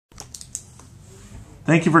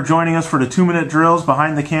Thank you for joining us for the 2-minute drills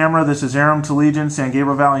behind the camera. This is Aram Talegian, San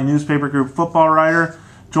Gabriel Valley Newspaper Group football writer,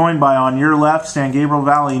 joined by, on your left, San Gabriel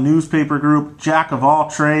Valley Newspaper Group jack of all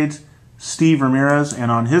trades, Steve Ramirez,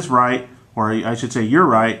 and on his right, or I should say your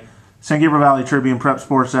right, San Gabriel Valley Tribune Prep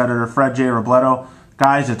Sports Editor Fred J. Robledo.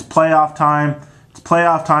 Guys, it's playoff time. It's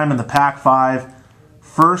playoff time in the Pac-5.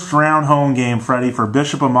 First round home game, Freddie, for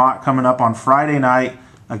Bishop Amat coming up on Friday night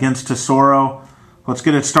against Tesoro. Let's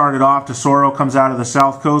get it started off. Tesoro comes out of the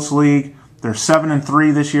South Coast League. They're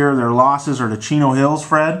 7-3 this year. Their losses are to Chino Hills,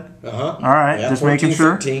 Fred. All right, yeah, just 14, making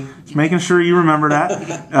sure. 13. Just making sure you remember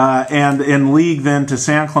that. And in league then to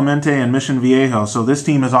San Clemente and Mission Viejo. So this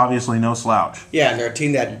team is obviously no slouch. Yeah, and they're a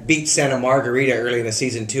team that beat Santa Margarita early in the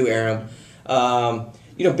season too, Aram.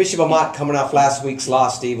 Bishop Amat coming off last week's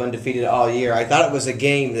loss, Steve, undefeated all year. I thought it was a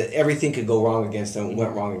game that everything could go wrong against them,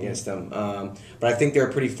 went wrong against them. But I think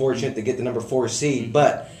they're pretty fortunate to get the number 4 seed.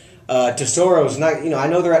 But Tesoro's not, I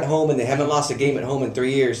know they're at home and they haven't lost a game at home in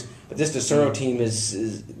 3 years. But this Tesoro team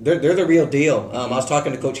they're the real deal. I was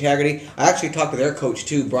talking to Coach Haggerty. I actually talked to their coach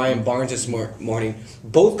too, Brian Barnes, this morning.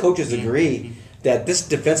 Both coaches agree that this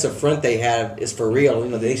defensive front they have is for real.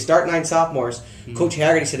 They start 9 sophomores. Coach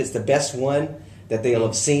Haggerty said it's the best one that they'll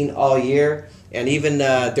have seen all year. And even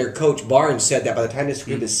their coach Barnes said that by the time this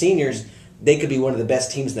group is seniors, they could be one of the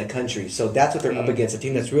best teams in the country. So that's what they're up against, a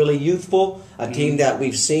team that's really youthful, a team that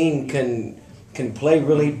we've seen can play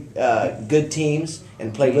really good teams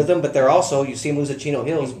and play with them. But they're also, you see them lose at Chino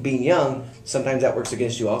Hills, being young, sometimes that works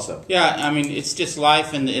against you also. Yeah, it's just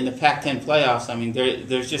life in the Pac-10 playoffs.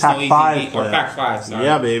 There's just no easy game. Or Pac-5, sorry.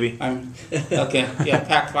 Yeah, baby. Okay, yeah,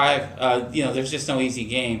 Pac-5, there's just no easy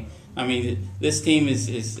game. This team is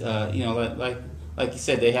like you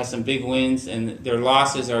said, they have some big wins, and their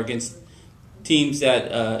losses are against teams that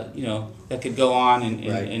that could go on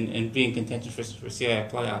and be in contention for CIF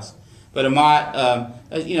playoffs. But Amat,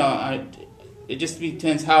 it just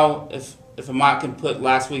depends how if Amat can put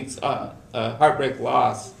last week's heartbreak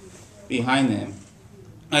loss behind them.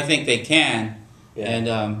 I think they can, and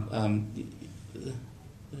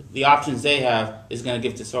the options they have is going to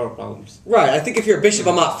give Tesoro problems. Right. I think if you're a Bishop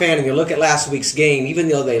Amat fan and you look at last week's game, even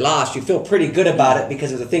though they lost, you feel pretty good about it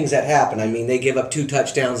because of the things that happened. They gave up 2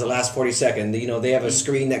 touchdowns the last 40 seconds. They have a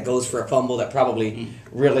screen that goes for a fumble that probably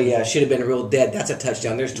really should have been a real dead. That's a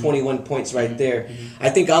touchdown. There's 21 points right there. I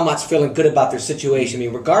think Amat's feeling good about their situation.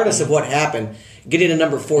 Regardless of what happened, getting a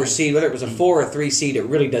number 4 seed, whether it was a 4 or 3 seed, it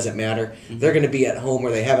really doesn't matter. They're going to be at home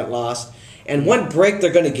where they haven't lost. And one break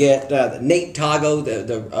they're going to get, Nate Tago,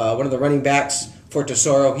 one of the running backs for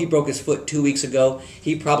Tesoro, he broke his foot 2 weeks ago.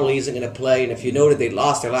 He probably isn't going to play. And if you noted, they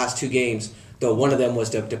lost their last 2 games, though one of them was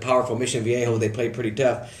to powerful Mission Viejo. They played pretty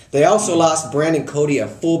tough. They also lost Brandon Cody, a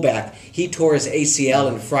fullback. He tore his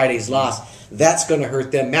ACL in Friday's loss. That's going to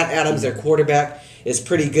hurt them. Matt Adams, their quarterback, is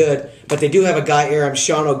pretty good. But they do have a guy,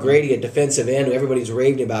 Sean O'Grady, a defensive end, who everybody's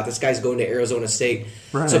raving about. This guy's going to Arizona State.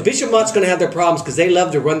 Right. So Bishop Amat's going to have their problems because they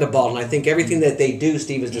love to run the ball. And I think everything that they do,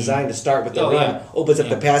 Steve, is designed to start with the run, opens up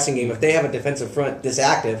the passing game. If they have a defensive front this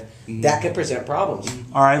active, that could present problems.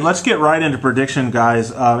 All right, let's get right into prediction,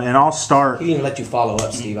 guys. And I'll start. He didn't even let you follow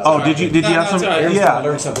up, Steve. Did you have some? Aaron's going to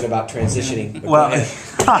learn something about transitioning. Well,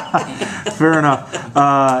 fair enough.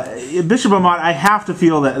 Bishop Amat, I have to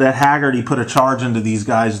feel that Haggerty put a charge into these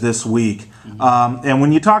guys this week. And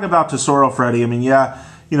when you talk about Tesoro, Freddie,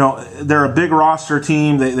 they're a big roster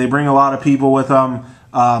team. They bring a lot of people with them.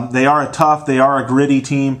 They are a gritty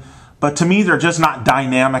team. But to me, they're just not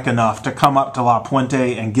dynamic enough to come up to La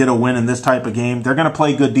Puente and get a win in this type of game. They're going to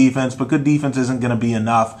play good defense, but good defense isn't going to be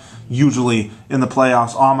enough. Usually in the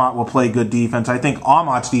playoffs, Amat will play good defense. I think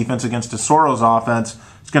Amat's defense against Tesoro's offense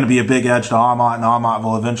is going to be a big edge to Amat, and Amat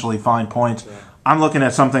will eventually find points. I'm looking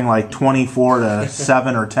at something like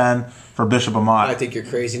 24-7 or 10 for Bishop Amat. I think you're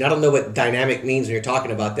crazy. And I don't know what dynamic means when you're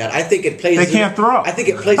talking about that. I think it plays. They can't throw. I think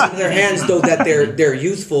it plays into their hands though that they're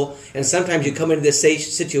youthful, and sometimes you come into this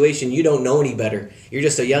situation you don't know any better. You're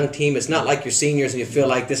just a young team. It's not like you're seniors and you feel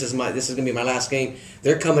like this is going to be my last game.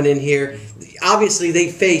 They're coming in here. Obviously,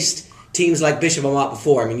 they faced teams like Bishop Amat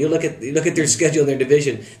before. You look at their schedule in their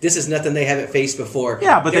division. This is nothing they haven't faced before.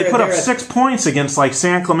 Yeah, but they put up 6 points against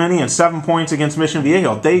San Clemente and 7 points against Mission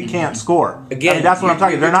Viejo. They can't score. Again, that's what I'm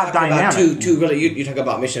talking. They're not dynamic. You talk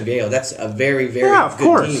about Mission Viejo. That's a very, very of good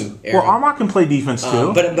course. team. Aaron. Well, Amat can play defense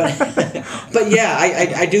too. But yeah,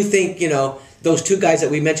 I do think those 2 guys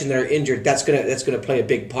that we mentioned that are injured, that's gonna play a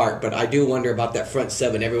big part. But I do wonder about that front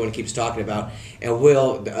 7 everyone keeps talking about. And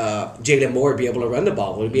will Jalen Moore be able to run the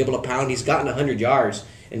ball? Will he be able to pound? He's gotten 100 yards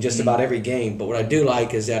in just about every game. But what I do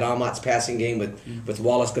like is that Amat's passing game with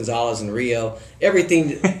Wallace Gonzalez and Rio,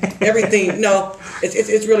 everything. No,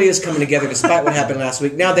 it really is coming together despite what happened last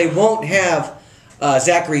week. Now they won't have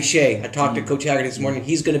Zachary Shea. I talked to Coach Haggerty this morning.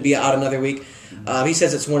 He's going to be out another week. He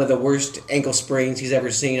says it's one of the worst ankle sprains he's ever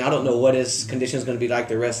seen. I don't know what his condition is going to be like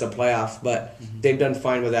the rest of the playoffs, but they've done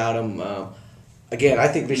fine without him. Again, I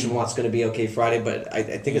think Bishop Mont's going to be okay Friday, but I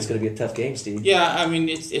think it's going to be a tough game, Steve. Yeah, I mean,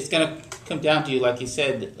 it's going to come down to, like you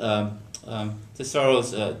said,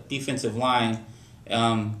 Tesoro's defensive line.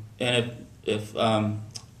 And if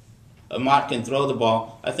Amat can throw the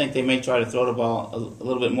ball, I think they may try to throw the ball a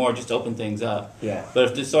little bit more just to open things up. Yeah. But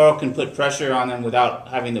if Tesoro can put pressure on them without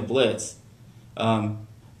having the blitz,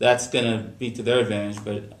 that's going to be to their advantage.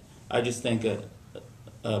 But I just think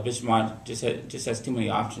Bishop Mont just has too many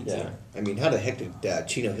options there. I mean, how the heck did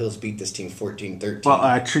Chino Hills beat this team 14-13? Well,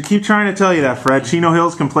 I keep trying to tell you that, Fred. Chino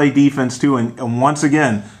Hills can play defense too, and once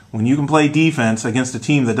again, when you can play defense against a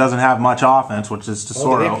team that doesn't have much offense, which is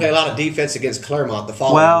Tesoro. Well, they play a lot of defense against Claremont the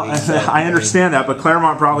following week. Well, I understand that, but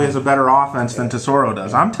Claremont probably has a better offense than Tesoro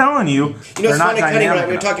does. I'm telling you, they're not dynamic when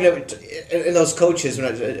we were talking about in those coaches, when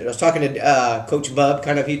I was talking to Coach Bub,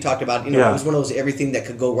 kind of, he talked about, it was one of those everything that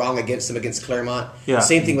could go wrong against them against Claremont. Yeah.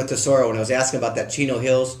 Same thing with Tesoro. When I was asking about that Chino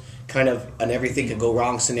Hills, kind of an everything could go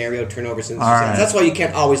wrong scenario, turnovers. Right. That's why you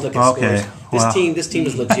can't always look at scores. Well. This team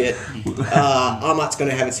is legit. Amat's going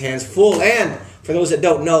to have its hands full, and for those that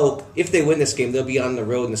don't know, if they win this game, they'll be on the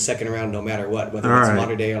road in the second round no matter what, whether it's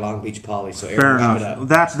Mater Dei or Long Beach Poly. So fair enough.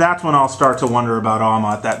 That's when I'll start to wonder about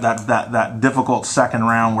Amat, that difficult second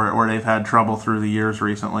round where they've had trouble through the years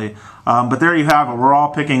recently. But there you have it. We're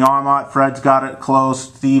all picking Amat. Fred's got it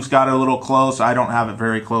close. Steve's got it a little close. I don't have it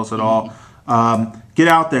very close at all. Get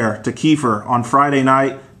out there to Kiefer on Friday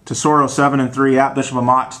night. Tesoro 7-3 at Bishop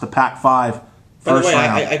Amat, the Pac-5. By the way,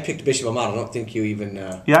 I picked Bishop Amat. I don't think you even...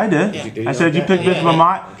 Yeah, I did. I said you picked Bishop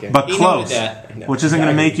Amat, but close, which isn't going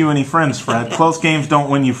to make you any friends, Fred. Close games don't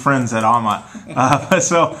win you friends at Amat.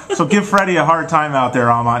 So give Freddie a hard time out there,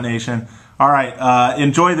 Amat Nation. All right,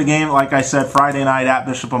 enjoy the game. Like I said, Friday night at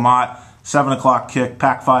Bishop Amat, 7 o'clock kick,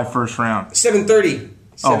 Pac-5 first round. 7:30.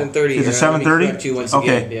 7:30. Is it 7:30?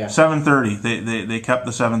 Okay, again. 7:30. They kept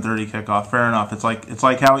the 7:30 kickoff. Fair enough. It's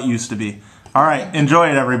like how it used to be. All right, enjoy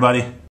it, everybody.